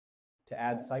To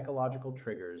add psychological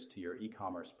triggers to your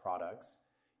e-commerce products,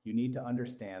 you need to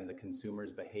understand the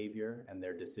consumer's behavior and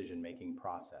their decision-making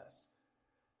process.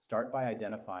 Start by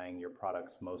identifying your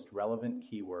product's most relevant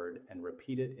keyword and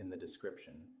repeat it in the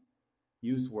description.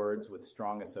 Use words with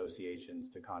strong associations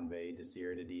to convey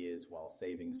desired ideas while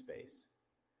saving space.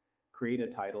 Create a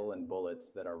title and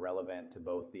bullets that are relevant to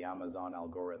both the Amazon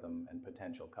algorithm and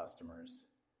potential customers.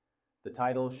 The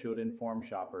title should inform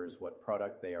shoppers what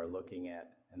product they are looking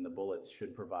at, and the bullets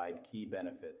should provide key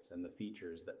benefits and the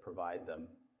features that provide them.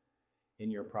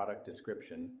 In your product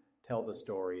description, tell the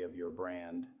story of your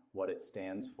brand, what it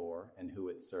stands for, and who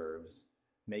it serves.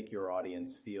 Make your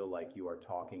audience feel like you are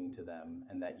talking to them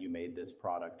and that you made this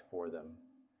product for them.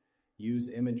 Use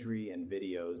imagery and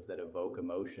videos that evoke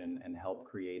emotion and help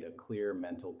create a clear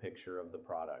mental picture of the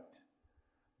product.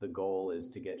 The goal is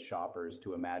to get shoppers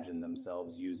to imagine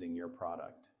themselves using your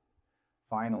product.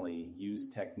 Finally, use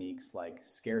techniques like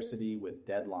scarcity with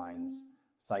deadlines,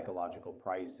 psychological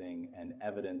pricing, and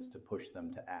evidence to push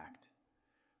them to act.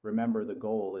 Remember, the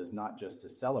goal is not just to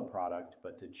sell a product,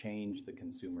 but to change the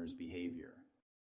consumer's behavior.